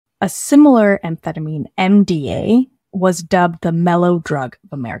A similar amphetamine, MDA, was dubbed the mellow drug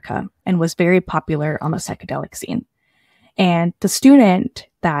of America and was very popular on the psychedelic scene. And the student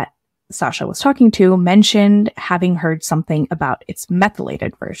that Sasha was talking to mentioned having heard something about its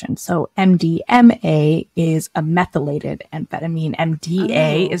methylated version. So MDMA is a methylated amphetamine.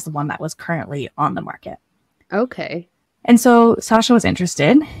 MDA is the one that was currently on the market. Okay. And so Sasha was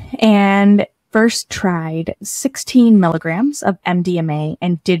interested and first tried 16 milligrams of MDMA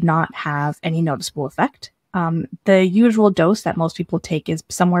and did not have any noticeable effect. The usual dose that most people take is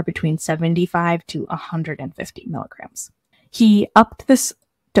somewhere between 75 to 150 milligrams. He upped this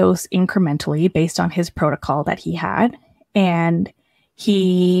dose incrementally based on his protocol that he had, and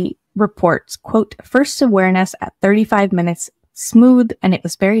he reports, quote, first awareness at 35 minutes, smooth, and it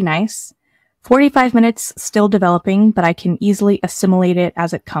was very nice. 45 minutes, still developing, but I can easily assimilate it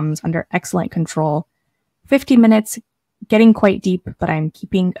as it comes under excellent control. 50 minutes, getting quite deep, but I'm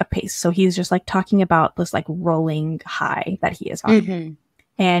keeping a pace. So he's just like talking about this like rolling high that he is on. Mm-hmm.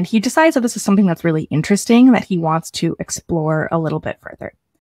 And he decides that this is something that's really interesting that he wants to explore a little bit further.